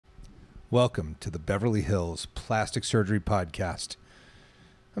Welcome to the Beverly Hills Plastic Surgery Podcast.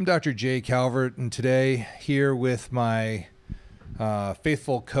 I'm Dr. Jay Calvert, and today here with my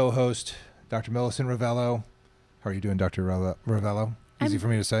faithful co-host, Dr. Millicent Ravello. How are you doing, Dr. Ravello? Easy for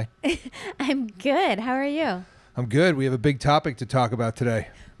me to say. I'm good. How are you? I'm good. We have a big topic to talk about today.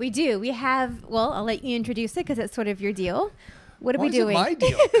 We do. We have, well, I'll let you introduce it because it's sort of your deal. What are we doing? Why is it my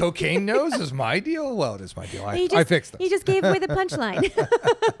deal? Cocaine nose is my deal? Well, it is my deal. I fixed it. You just gave away the punchline.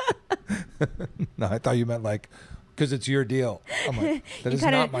 No, I thought you meant like, because it's your deal. I'm like, that is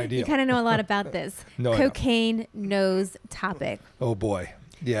not my deal. You kind of know a lot about this. No, cocaine nose topic. Oh, boy.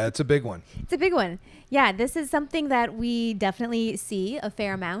 Yeah, it's a big one. It's a big one. Yeah, this is something that we definitely see a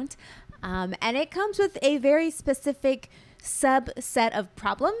fair amount. And it comes with a very specific subset of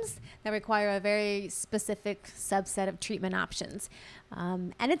problems that require a very specific subset of treatment options.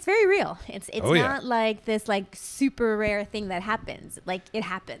 And it's very real. It's not like this like super rare thing that happens. Like it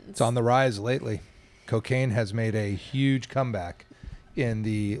happens. It's on the rise lately. Cocaine has made a huge comeback in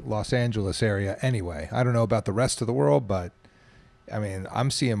the Los Angeles area anyway. I don't know about the rest of the world, but I mean, I'm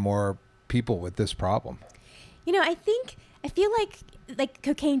seeing more people with this problem. You know, I feel like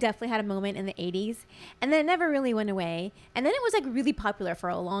cocaine definitely had a moment in the 80s, and then it never really went away. And then it was like really popular for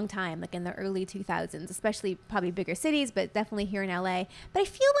a long time, like in the early 2000s, especially probably bigger cities, but definitely here in LA. But I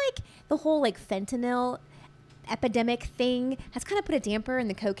feel like the whole like fentanyl epidemic thing has kind of put a damper in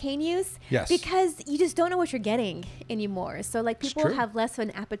the cocaine use. Yes. Because you just don't know what you're getting anymore. So like people have less of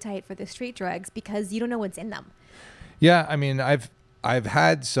an appetite for the street drugs because you don't know what's in them. Yeah, I mean, I've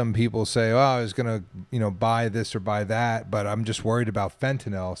had some people say, "Oh, I was going to, buy this or buy that, but I'm just worried about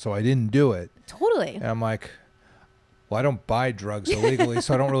fentanyl, so I didn't do it." Totally. And I'm like, "Well, I don't buy drugs illegally,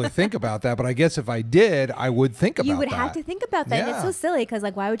 so I don't really think about that, but I guess if I did, I would think about that." You would have to think about that. Yeah. And it's so silly because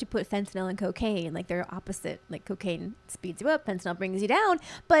like why would you put fentanyl and cocaine? Like they're opposite. Like cocaine speeds you up, fentanyl brings you down,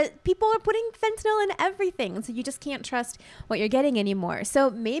 but people are putting fentanyl in everything. So you just can't trust what you're getting anymore.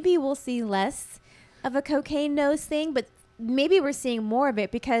 So maybe we'll see less of a cocaine nose thing, but maybe we're seeing more of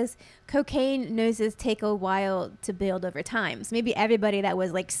it because cocaine noses take a while to build over time. So maybe everybody that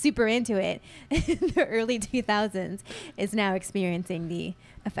was like super into it in the early 2000s is now experiencing the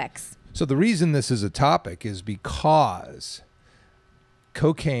effects. So the reason this is a topic is because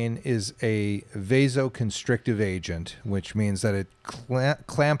cocaine is a vasoconstrictive agent, which means that it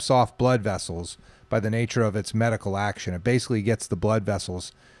clamps off blood vessels by the nature of its medical action. It basically gets the blood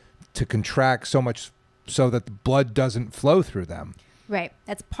vessels to contract so much so that the blood doesn't flow through them. Right.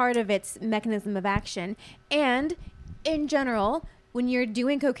 That's part of its mechanism of action. And in general, when you're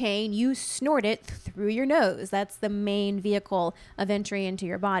doing cocaine, you snort it through your nose. That's the main vehicle of entry into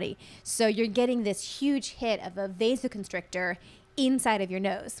your body. So you're getting this huge hit of a vasoconstrictor inside of your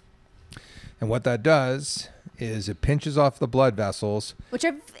nose. And what that does is it pinches off the blood vessels, which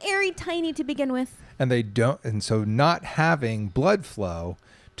are very tiny to begin with. And so not having blood flow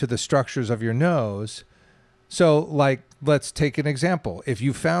to the structures of your nose. So like, let's take an example. If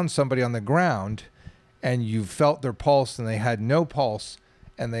you found somebody on the ground and you felt their pulse and they had no pulse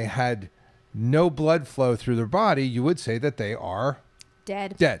and they had no blood flow through their body, you would say that they are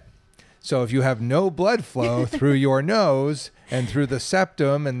dead. So if you have no blood flow through your nose and through the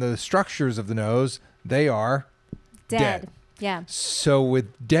septum and the structures of the nose, they are dead. Yeah. So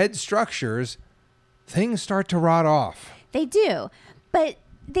with dead structures, things start to rot off. They do. But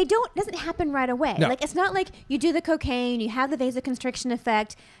doesn't happen right away. No. Like it's not like you do the cocaine, you have the vasoconstriction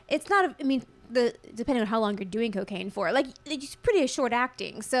effect. It's not, depending on how long you're doing cocaine for, like it's pretty short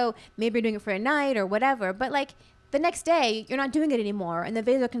acting. So maybe you're doing it for a night or whatever, but like the next day you're not doing it anymore and the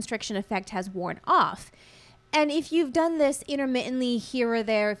vasoconstriction effect has worn off. And if you've done this intermittently here or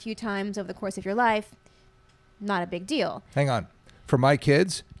there a few times over the course of your life, not a big deal. Hang on. For my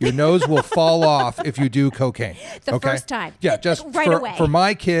kids, your nose will fall off if you do cocaine. The first time. Yeah, just right away. For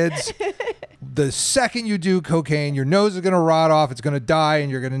my kids, the second you do cocaine, your nose is going to rot off, it's going to die, and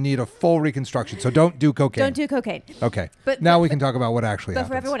you're going to need a full reconstruction. So don't do cocaine. Don't do cocaine. Okay. But now we can talk about what actually happens.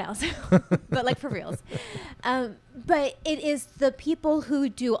 But for everyone else. But like for reals. But it is the people who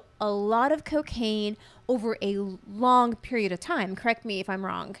do a lot of cocaine over a long period of time. Correct me if I'm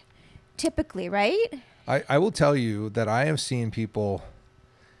wrong. Typically, right? I will tell you that I have seen people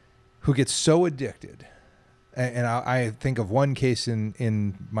who get so addicted, and I think of one case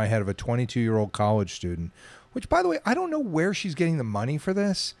in my head of a 22-year-old college student, which, by the way, I don't know where she's getting the money for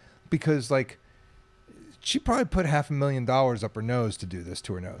this, because, like, she probably put $500,000 up her nose to do this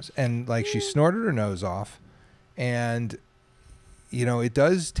to her nose. And, like, she snorted her nose off, and, it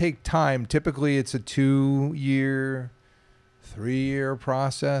does take time. Typically, it's a 2-year... 3-year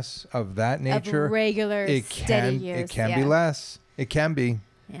process of that nature. Of regular, steady use. It can be less. It can be.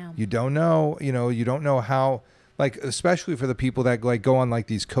 Yeah. You don't know, you don't know how, like, especially for the people that like go on like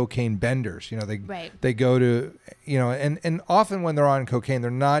these cocaine benders, they go to, and often when they're on cocaine,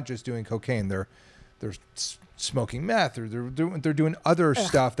 they're not just doing cocaine. They're smoking meth, or they're doing other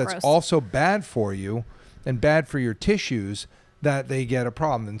stuff that's gross. also bad for you and bad for your tissues, that they get a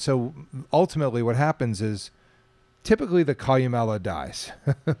problem. And so ultimately what happens is typically the columella dies.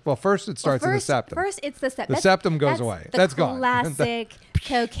 Well, first it starts in the septum. First, it's the septum. The septum goes away. That's gone. The classic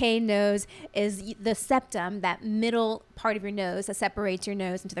cocaine nose is the septum, that middle part of your nose that separates your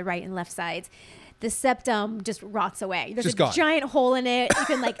nose into the right and left sides. The septum just rots away. There's Just a gone. giant hole in it. You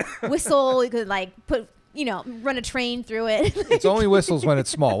can like whistle. You could like run a train through it. It's only whistles when it's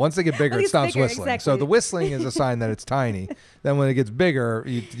small. Once they get bigger, When it it's stops bigger, whistling. exactly. So the whistling is a sign that it's tiny. Then when it gets bigger,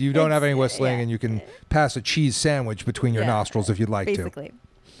 you don't have any whistling, yeah. and you can pass a cheese sandwich between your Yeah, nostrils if you'd like to. basically.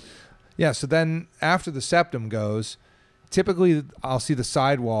 Yeah, so then after the septum goes, typically I'll see the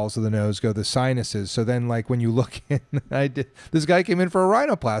side walls of the nose go, the sinuses. So then like when you look in, this guy came in for a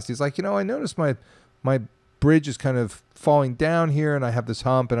rhinoplasty. He's like, I noticed my bridge is kind of falling down here, and I have this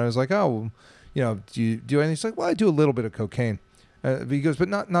hump. And I was like, oh, do you do anything? He's like, well, I do a little bit of cocaine. He goes, but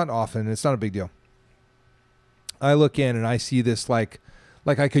not often. It's not a big deal. I look in and I see this like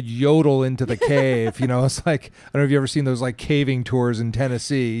I could yodel into the cave. It's like, I don't know if you ever seen those like caving tours in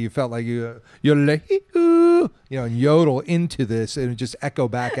Tennessee. You felt like you're like, and yodel into this, and it just echo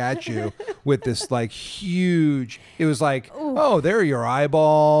back at you with this like huge. It was like, oh, there are your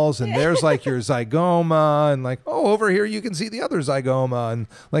eyeballs, and there's like your zygoma, and like, oh, over here you can see the other zygoma, and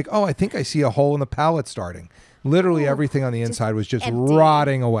like, oh, I think I see a hole in the palate starting. Literally everything on the inside was just empty.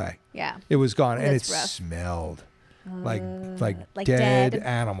 rotting away. Yeah. It was gone, and it That's rough. smelled like like dead dead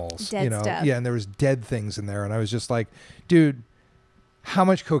animals, dead stuff. Yeah, and there was dead things in there, and I was just like, dude, how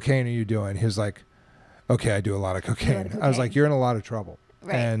much cocaine are you doing? He was like, okay, I do a lot of cocaine. I was like, you're in a lot of trouble.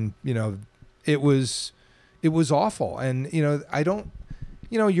 Right. And it was awful. And I don't,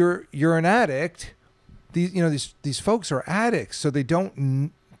 you're an addict. These folks are addicts, so they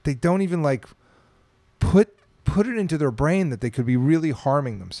don't even like put it into their brain that they could be really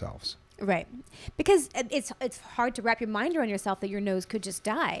harming themselves. Right. Because it's hard to wrap your mind around yourself that your nose could just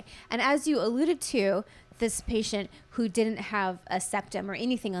die. And as you alluded to, this patient who didn't have a septum or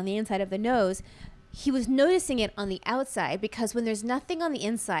anything on the inside of the nose, he was noticing it on the outside, because when there's nothing on the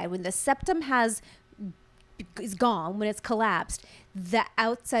inside, when the septum is gone, when it's collapsed, the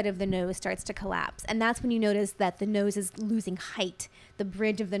outside of the nose starts to collapse. And that's when you notice that the nose is losing height. The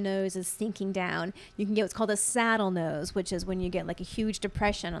bridge of the nose is sinking down. You can get what's called a saddle nose, which is when you get like a huge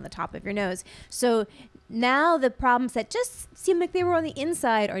depression on the top of your nose. So now the problems that just seemed like they were on the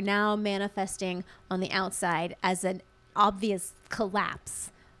inside are now manifesting on the outside as an obvious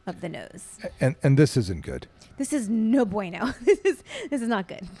collapse of the nose. And this isn't good. This is no bueno. This is not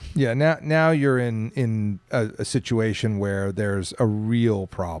good. Yeah. Now you're in a situation where there's a real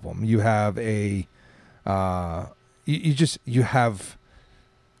problem. You have you have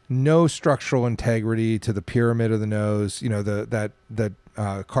no structural integrity to the pyramid of the nose. That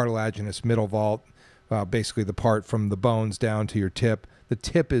cartilaginous middle vault, basically the part from the bones down to your tip. The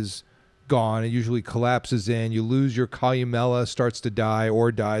tip is gone. It usually collapses in. You lose your columella, starts to die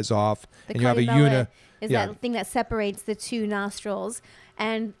or dies off, The and you have a columella is that thing that separates the two nostrils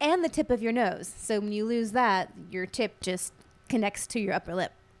and the tip of your nose. So when you lose that, your tip just connects to your upper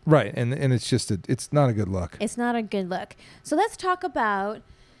lip. Right, and it's just it's not a good look. It's not a good look. So let's talk about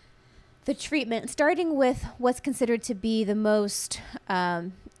the treatment, starting with what's considered to be the most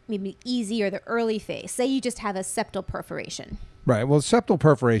maybe easy or the early phase. Say you just have a septal perforation. Right. Well, septal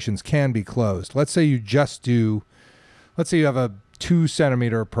perforations can be closed. Let's say you have a 2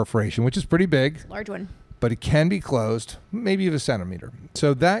 centimeter perforation, which is pretty big. Large one. But it can be closed, maybe of a centimeter.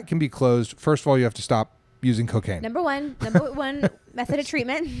 So that can be closed. First of all, you have to stop using cocaine. Number one method of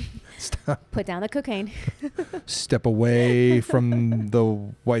treatment. Stop. Put down the cocaine. Step away from the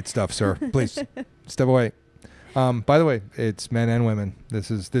white stuff, sir. Please step away. By the way, it's men and women.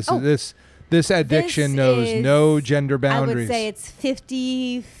 This addiction knows no gender boundaries. I would say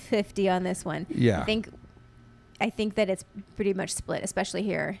it's 50-50 on this one. Yeah. I think that it's pretty much split, especially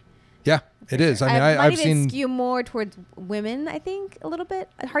here. Yeah, it is. I mean, I've seen skew more towards women, I think, a little bit.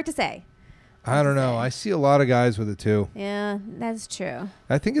 Hard to say. I don't know. I see a lot of guys with it too. Yeah, that's true.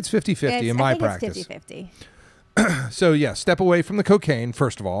 I think it's 50-50 in my practice. It's 50-50. So yeah, step away from the cocaine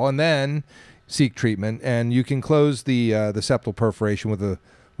first of all, and then seek treatment. And you can close the septal perforation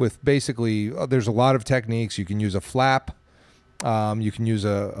with basically there's a lot of techniques. You can use a flap. You can use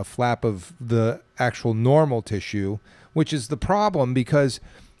a flap of the actual normal tissue, which is the problem because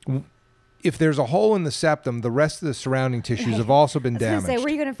if there's a hole in the septum, the rest of the surrounding tissues have also been I was gonna damaged. say, where are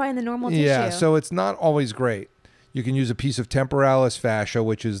you going to find the normal tissue? Yeah, so it's not always great. You can use a piece of temporalis fascia,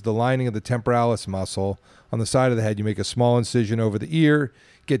 which is the lining of the temporalis muscle on the side of the head. You make a small incision over the ear,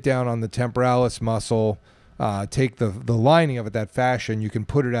 get down on the temporalis muscle, take the lining of it, that fascia, and you can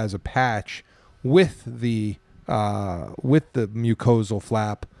put it as a patch with the mucosal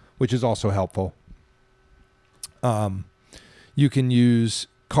flap, which is also helpful. You can use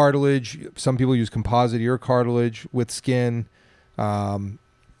cartilage. Some people use composite ear cartilage with skin.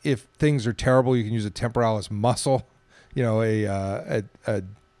 If things are terrible, you can use a temporalis muscle, a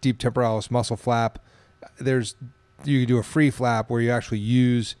deep temporalis muscle flap. You can do a free flap where you actually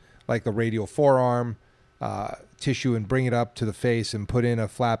use like the radial forearm tissue and bring it up to the face and put in a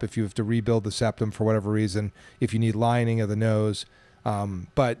flap if you have to rebuild the septum for whatever reason, if you need lining of the nose.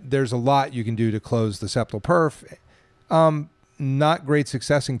 But there's a lot you can do to close the septal perf. Not great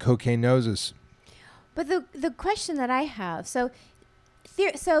success in cocaine noses. But the question that I have, so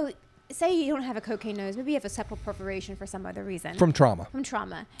say you don't have a cocaine nose, maybe you have a septal perforation for some other reason. From trauma.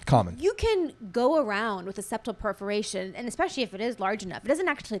 Common. You can go around with a septal perforation, and especially if it is large enough, it doesn't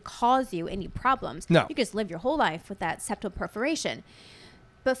actually cause you any problems. No. You just live your whole life with that septal perforation.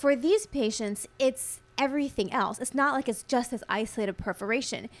 But for these patients, it's everything else. It's not like it's just this isolated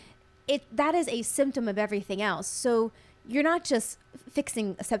perforation. That is a symptom of everything else. So you're not just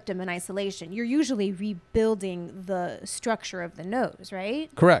fixing a septum in isolation. You're usually rebuilding the structure of the nose, right?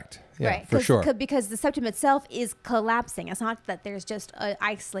 Correct. Yeah, right. for sure. Because the septum itself is collapsing. It's not that there's just an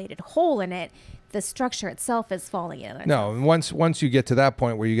isolated hole in it. The structure itself is falling in. No, once you get to that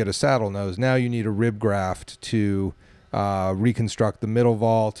point where you get a saddle nose, now you need a rib graft to reconstruct the middle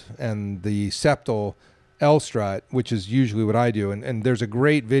vault and the septal L strut, which is usually what I do. And there's a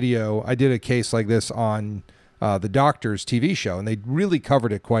great video. I did a case like this on the Doctor's TV show, and they really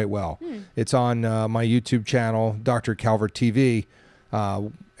covered it quite well. It's on my YouTube channel, Dr. Calvert TV,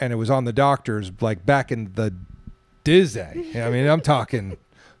 and it was on the Doctor's like back in the Disney. I mean, I'm talking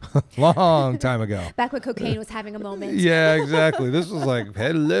long time ago. Back when cocaine was having a moment. Yeah, exactly. This was like,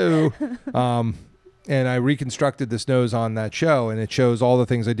 hello. And I reconstructed this nose on that show, and it shows all the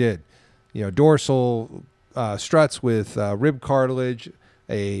things I did. Dorsal struts with rib cartilage,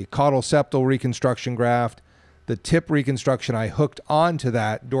 a caudal septal reconstruction graft. The tip reconstruction, I hooked onto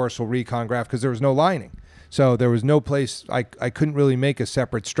that dorsal recon graft because there was no lining. So there was no place, I couldn't really make a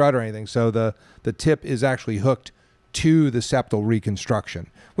separate strut or anything. So the tip is actually hooked to the septal reconstruction,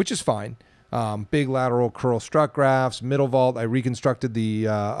 which is fine. Big lateral curl strut grafts, middle vault. I reconstructed the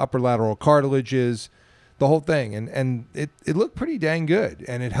upper lateral cartilages, the whole thing. And it looked pretty dang good.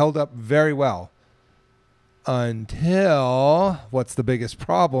 And it held up very well until, what's the biggest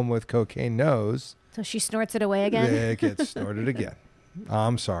problem with cocaine nose? So she snorts it away again? It gets snorted again.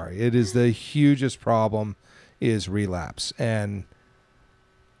 I'm sorry. It is the hugest problem is relapse. And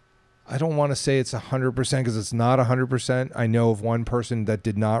I don't want to say it's 100% because it's not 100%. I know of one person that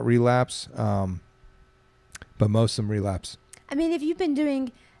did not relapse, but most of them relapse. I mean, if you've been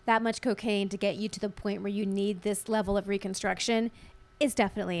doing that much cocaine to get you to the point where you need this level of reconstruction, it's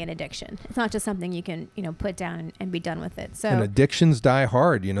definitely an addiction. It's not just something you can, put down and be done with it. So, and addictions die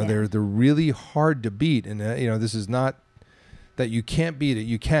hard. They're really hard to beat. And this is not that you can't beat it.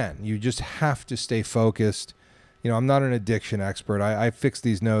 You can. You just have to stay focused. I'm not an addiction expert. I fix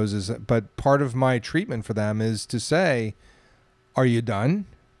these noses, but part of my treatment for them is to say, "Are you done?"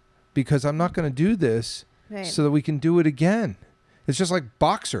 Because I'm not going to do this so that we can do it again. It's just like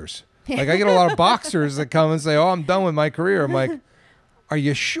boxers. Like I get a lot of boxers that come and say, "Oh, I'm done with my career." I'm like, are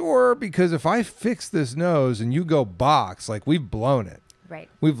you sure? Because if I fix this nose and you go box, like we've blown it. Right.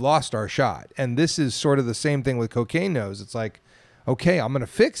 We've lost our shot. And this is sort of the same thing with cocaine nose. It's like, okay, I'm going to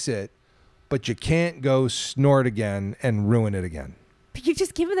fix it, but you can't go snort again and ruin it again. But you've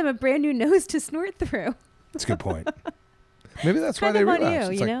just given them a brand new nose to snort through. That's a good point. Maybe that's why they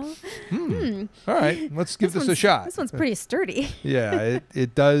relapse. You know? All right, let's give this a shot. This one's pretty sturdy. Yeah,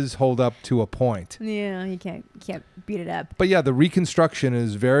 it does hold up to a point. Yeah, you can't beat it up. But yeah, the reconstruction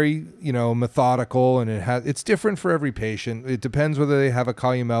is very, methodical, and it's different for every patient. It depends whether they have a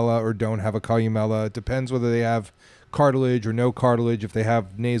columella or don't have a columella. It depends whether they have cartilage or no cartilage, if they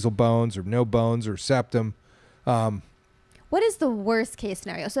have nasal bones or no bones or septum. What is the worst case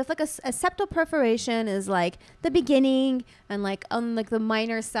scenario? So if like a septal perforation is like the beginning and like on like the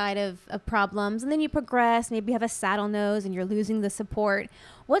minor side of problems, and then you progress, maybe you have a saddle nose and you're losing the support.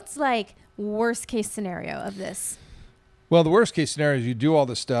 What's like worst case scenario of this? Well, the worst case scenario is you do all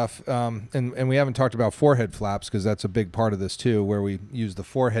this stuff, and we haven't talked about forehead flaps because that's a big part of this too, where we use the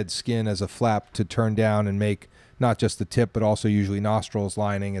forehead skin as a flap to turn down and make not just the tip, but also usually nostrils,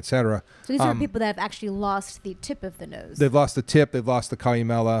 lining, etc. So these are people that have actually lost the tip of the nose. They've lost the tip. They've lost the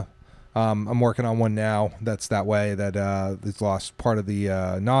columella. I'm working on one now that's that way, that it's lost part of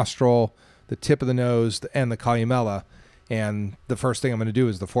the nostril, the tip of the nose, and the columella. And the first thing I'm going to do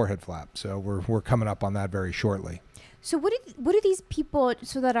is the forehead flap. So we're coming up on that very shortly. So what do these people,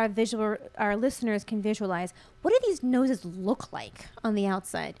 so that our listeners can visualize, what do these noses look like on the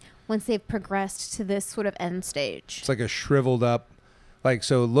outside once they've progressed to this sort of end stage? It's like a shriveled up,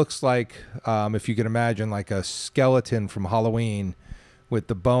 so it looks like, if you can imagine, like a skeleton from Halloween with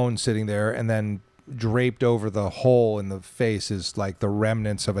the bone sitting there, and then draped over the hole in the face is like the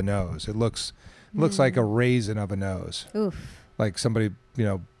remnants of a nose. It looks like a raisin of a nose. Oof. Like somebody,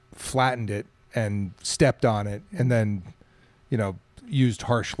 flattened it and stepped on it, and then, used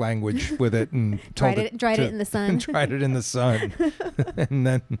harsh language with it and dried it in the sun. Dried it in the sun, and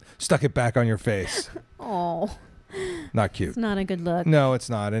then stuck it back on your face. Oh, not cute. It's not a good look. No, it's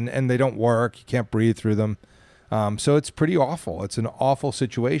not, and they don't work. You can't breathe through them, so it's pretty awful. It's an awful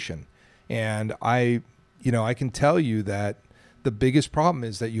situation, and I can tell you that the biggest problem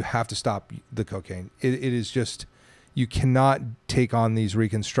is that you have to stop the cocaine. It is just, you cannot take on these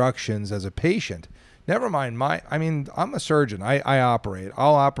reconstructions as a patient. Never mind I'm a surgeon. I operate.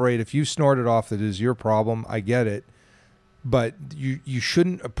 I'll operate. If you snort it off, that is your problem. I get it. But you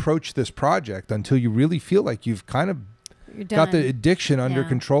shouldn't approach this project until you really feel like you've kind of got the addiction under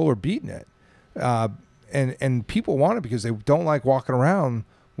control or beaten it. And people want it because they don't like walking around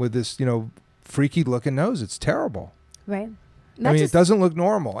with this, freaky looking nose. It's terrible. Right. It doesn't look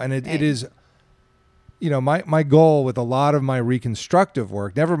normal. And it is, my goal with a lot of my reconstructive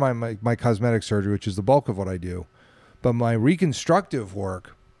work, never mind my cosmetic surgery, which is the bulk of what I do, but my reconstructive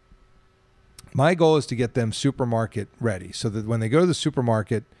work, my goal is to get them supermarket ready, so that when they go to the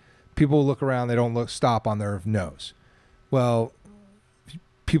supermarket, people look around, they don't stop on their nose. Well,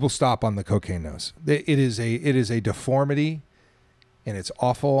 people stop on the cocaine nose. It is a deformity, and it's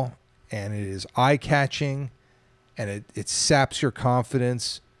awful, and it is eye-catching, and it saps your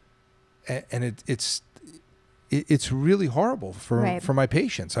confidence, and it's really horrible for my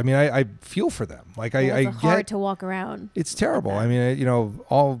patients. I feel for them. It's hard to walk around. It's terrible.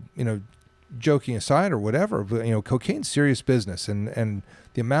 All joking aside or whatever, but cocaine's serious business, and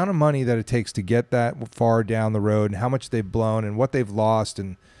the amount of money that it takes to get that far down the road, and how much they've blown, and what they've lost,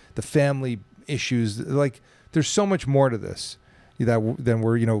 and the family issues. There's so much more to this than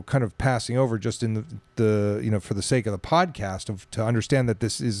we're kind of passing over just in the for the sake of the podcast, to understand that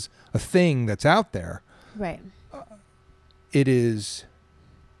this is a thing that's out there. Right. It is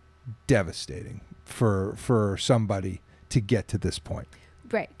devastating for somebody to get to this point.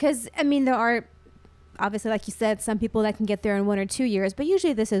 Right. Because, there are, obviously, like you said, some people that can get there in 1 or 2 years, but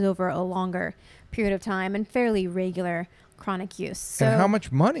usually this is over a longer period of time and fairly regular chronic use. So, and how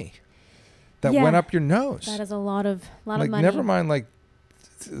much money that went up your nose? That is a lot of money. Never mind,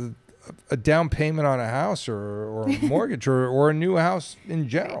 a down payment on a house or a mortgage or a new house in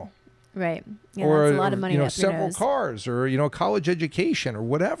general. Right. Yeah, or that's a lot of money. Several cars, or college education, or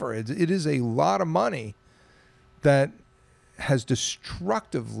whatever. It is a lot of money that has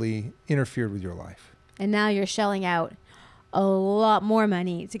destructively interfered with your life. And now you're shelling out a lot more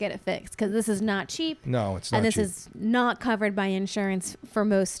money to get it fixed, because this is not cheap. No, it's not. And this cheap. is not covered by insurance for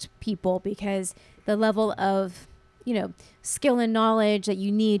most people, because the level of skill and knowledge that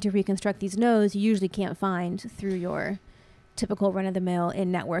you need to reconstruct these noses you usually can't find through your typical run-of-the-mill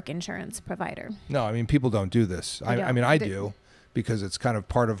in-network insurance provider. No, people don't do this. I do, because it's kind of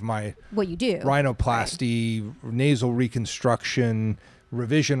part of my what you do rhinoplasty, nasal reconstruction,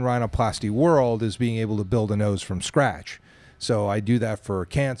 revision rhinoplasty world, is being able to build a nose from scratch. So I do that for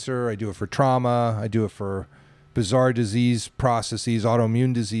cancer, I do it for trauma, I do it for bizarre disease processes,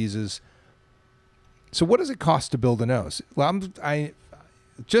 autoimmune diseases. So what does it cost to build a nose? Well, I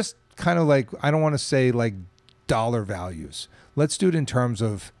just kind of I don't want to say dollar values. Let's do it in terms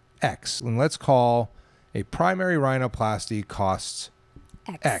of X, and let's call a primary rhinoplasty costs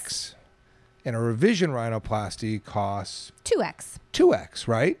X, and a revision rhinoplasty costs 2X,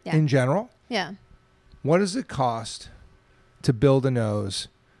 right? Yeah. In general. Yeah. What does it cost to build a nose,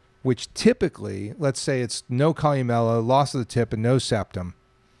 which typically, let's say it's no columella, loss of the tip, and no septum,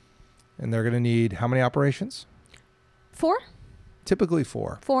 and they're going to need how many operations? 4. Typically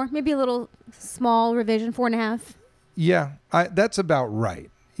 4. 4, maybe a little small revision, 4.5. Yeah, that's about right.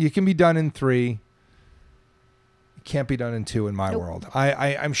 You can be done in 3. It can't be done in 2 in my world.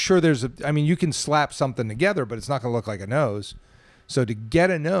 I'm sure you can slap something together, but it's not going to look like a nose. So to get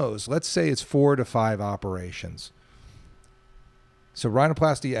a nose, let's say it's 4 to 5 operations. So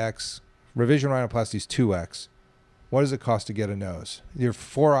rhinoplasty X, revision rhinoplasty is 2X. What does it cost to get a nose? You're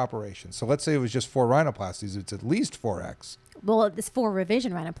 4 operations. So let's say it was just 4 rhinoplasties. It's at least 4x. Well, it's 4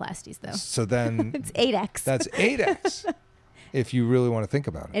 revision rhinoplasties, though. So then It's 8x. that's 8x if you really want to think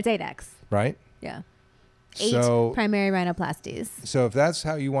about it. It's 8x. Right? Yeah. 8 So, primary rhinoplasties. so if that's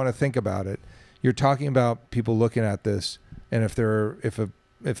how you want to think about it, you're talking about people looking at this, and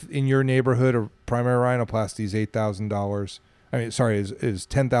if in your neighborhood a primary rhinoplasty is $8,000, is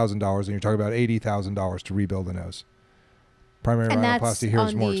 $10,000, and you're talking about $80,000 to rebuild a nose. Primary And that's rhinoplasty here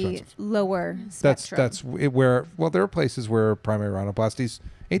is on more the expensive. lower spectrum. That's it where there are places where primary rhinoplasty is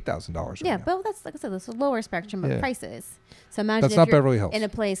 $8,000. Yeah, right now. but that's like I said, that's a lower spectrum of Yeah. prices. So imagine That's if not you're Beverly Hills. in a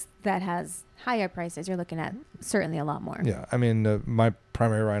place that has higher prices, you're looking at certainly a lot more. Yeah, I mean my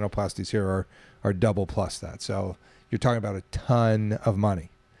primary rhinoplasties here are double plus that. So you're talking about a ton of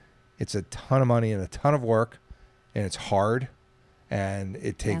money. It's a ton of money and a ton of work, and it's hard, and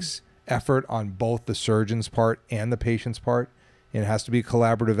it takes effort on both the surgeon's part and the patient's part. And it has to be a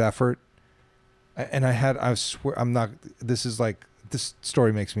collaborative effort. And I swear, this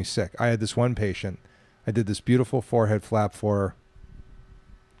story makes me sick. I had this one patient. I did this beautiful forehead flap for her.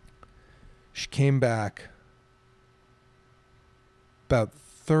 She came back about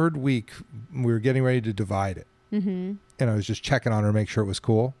 3rd week. We were getting ready to divide it. Mm-hmm. And I was just checking on her to make sure it was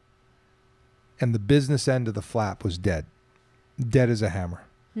cool. And the business end of the flap was dead. Dead as a hammer.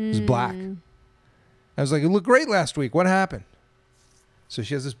 It was black. I was like, it looked great last week. What happened? So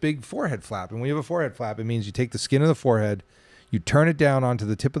she has this big forehead flap. And when you have a forehead flap, it means you take the skin of the forehead, you turn it down onto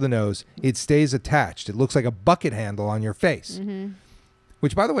the tip of the nose. It stays attached. It looks like a bucket handle on your face. Mm-hmm.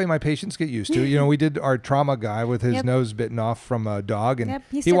 Which, by the way, my patients get used to. You know, we did our trauma guy with his Yep. nose bitten off from a dog. And Yep,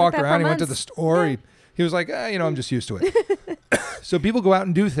 he stayed with walked that for around. He went to the months. store. Yeah. He was like, I'm just used to it. So people go out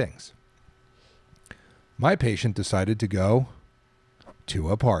and do things. My patient decided to go to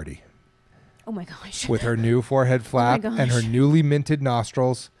a party Oh my gosh. with her new forehead flap and her gosh. newly minted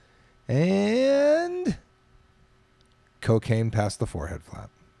nostrils, and cocaine past the forehead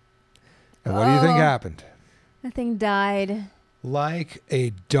flap. And what do you think Oh. happened? That thing died. Like a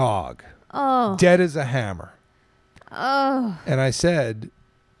dog, Oh. dead as a hammer. Oh. And I said,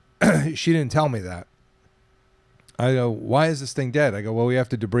 she didn't tell me that. I go, why is this thing dead? I go, well, we have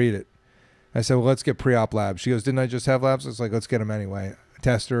to debride it. I said, well, let's get pre-op labs. She goes, didn't I just have labs? I was like, let's get them anyway.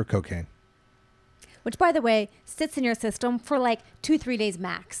 Tester, cocaine. Which, by the way, sits in your system for like 2-3 days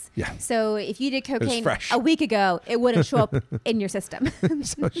max. Yeah. So if you did cocaine fresh. a week ago, it wouldn't show up in your system.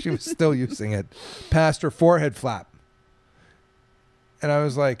 So she was still using it past her forehead flap. And I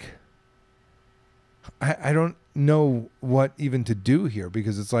was like, I don't know what even to do here,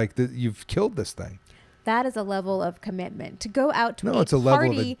 because it's like you've killed this thing. That is a level of commitment to go out to It's a level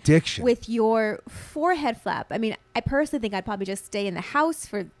of party addiction. with your forehead flap. I mean, I personally think I'd probably just stay in the house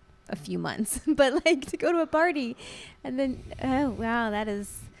for a few months, but like to go to a party and then, oh wow, that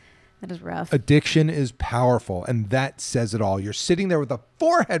is rough. Addiction is powerful, and that says it all. You're sitting there with a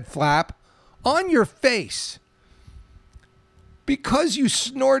forehead flap on your face because you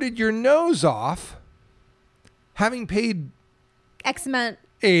snorted your nose off, having paid X amount,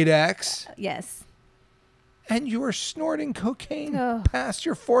 8x, yes. and you are snorting cocaine Oh. past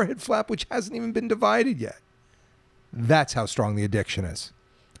your forehead flap, which hasn't even been divided yet. That's how strong the addiction is.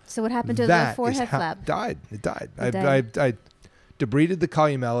 So what happened to That the is forehead how- flap? It died. It died. It died. I debrided the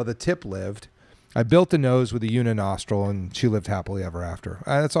columella. The tip lived. I built a nose with a uninostril, and she lived happily ever after.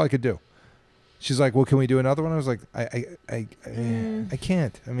 That's all I could do. She's like, well, can we do another one? I was like, I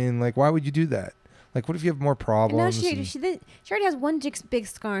can't. I mean, like, why would you do that? Like, what if you have more And now problems? she and- already has one big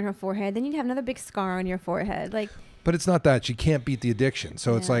scar on her forehead. Then you'd have another big scar on your forehead. Like, But it's not that. She can't beat the addiction.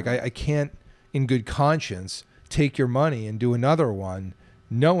 So it's Yeah. like, I can't, in good conscience, take your money and do another one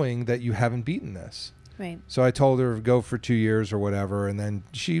knowing that you haven't beaten this. right. So I told her go for 2 years or whatever. And then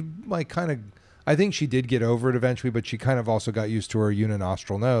she like kind of, I think she did get over it eventually, but she kind of also got used to her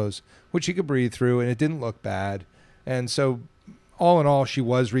uninostril nose, which she could breathe through, and it didn't look bad. And so all in all, she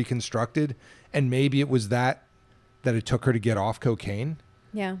was reconstructed. And maybe it was that it took her to get off cocaine.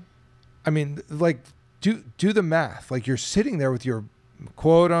 Yeah. I mean, like, do the math. Like, you're sitting there with your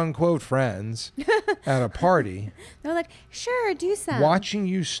quote unquote friends at a party, They're like, sure, do some. watching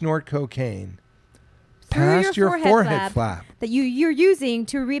you snort cocaine Through past your forehead flap. that you're using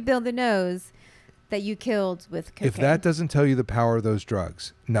to rebuild the nose that you killed with cocaine. If that doesn't tell you the power of those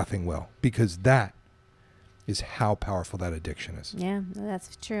drugs, nothing will, because that is how powerful that addiction is. Yeah,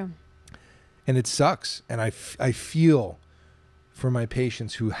 that's true. And it sucks. And I feel for my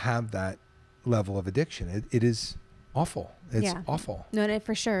patients who have that level of addiction. It is awful. It's awful. No, it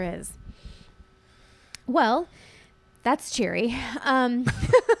for sure is. Well, that's cheery.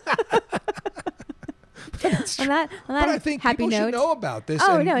 on that But I think happy people note, should know about this.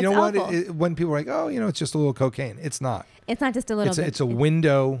 Oh, and no, you it's know what? awful. When people are like, oh, it's just a little cocaine. It's not. it's not just a little bit. It's a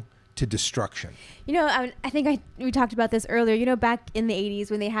window to destruction. I think we talked about this earlier. Back in the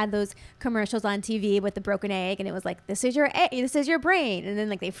 80s when they had those commercials on TV with the broken egg, and it was like, this is your brain, and then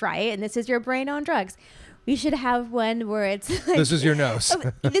like they fry it, and this is your brain on drugs. We should have one where it's like, This is your nose.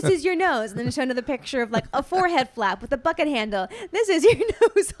 this is your nose, and then show another picture of like a forehead flap with a bucket handle. This is your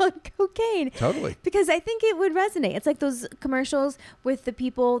nose on cocaine. Totally. Because I think it would resonate. It's like those commercials with the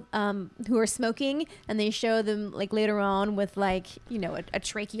people who are smoking, and they show them like later on with like a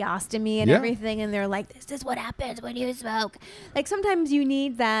tracheostomy and everything, and they're like, this is what happens when you smoke. Like sometimes you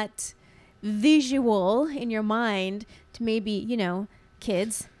need that visual in your mind to maybe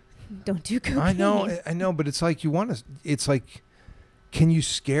kids. Don't do cocaine. I know, but it's like it's like, can you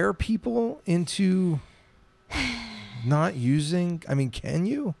scare people into not using? I mean, can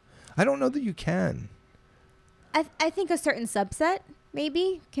you? I don't know that you can. I think a certain subset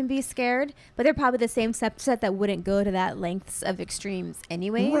maybe can be scared, but they're probably the same subset that wouldn't go to that lengths of extremes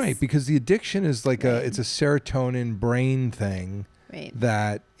anyways. Right, because the addiction is like it's a serotonin brain thing. Right.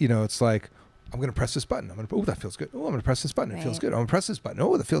 That, it's like, I'm going to press this button. That feels good. Oh, I'm going to press this button. It feels good. I'm going to press this button.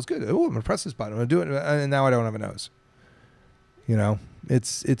 Oh, that feels good. Oh, I'm going to press this button. I'm going to do it. And now I don't have a nose.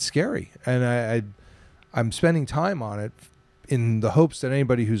 It's scary. And I'm spending time on it in the hopes that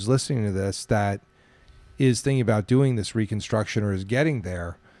anybody who's listening to this that is thinking about doing this reconstruction or is getting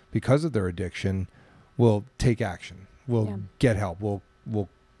there because of their addiction will take action. Will get help. Will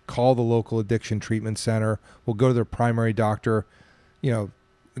call the local addiction treatment center. Will go to their primary doctor.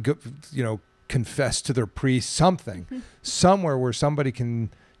 Confess to their priest, something, somewhere where somebody can,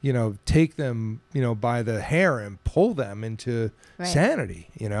 take them, by the hair and pull them into sanity,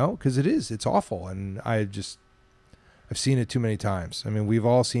 because it's awful. And I've seen it too many times. I mean, we've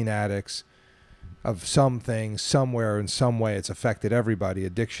all seen addicts of something, somewhere, in some way. It's affected everybody.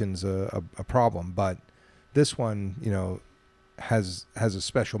 Addiction's a problem, but this one, has a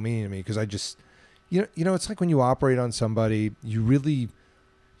special meaning to me because I just, it's like when you operate on somebody, you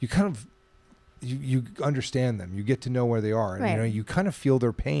kind of, you understand them. You get to know where they are, and you kind of feel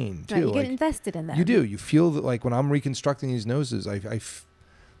their pain too. Right, you get invested in them. You do. You feel that, like when I'm reconstructing these noses, I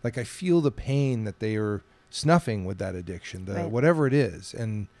feel the pain that they are snuffing with that addiction, whatever it is,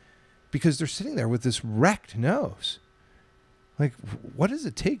 and because they're sitting there with this wrecked nose. Like, what does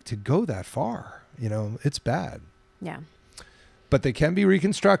it take to go that far? It's bad. Yeah. But they can be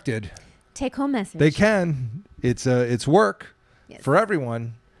reconstructed. Take home message. They can. It's work for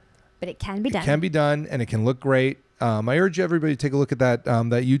everyone. But it can be done. It can be done, and it can look great. I urge everybody to take a look at that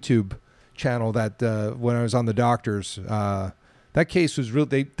YouTube channel that when I was on the doctors, that case was real.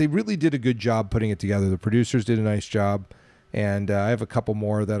 They really did a good job putting it together. The producers did a nice job, and I have a couple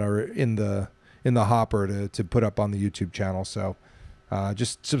more that are in the hopper to put up on the YouTube channel. So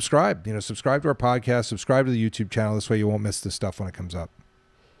just subscribe. Subscribe to our podcast. Subscribe to the YouTube channel. This way you won't miss this stuff when it comes up.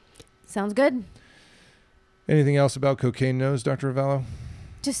 Sounds good. Anything else about cocaine nose, Dr. Ravello?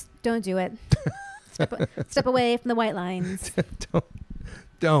 Just don't do it. Step away from the white lines.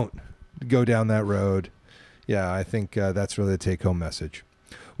 Don't go down that road. Yeah, I think that's really the take-home message.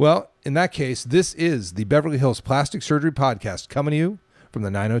 Well, in that case, this is the Beverly Hills Plastic Surgery Podcast coming to you from the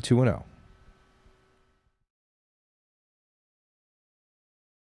 90210.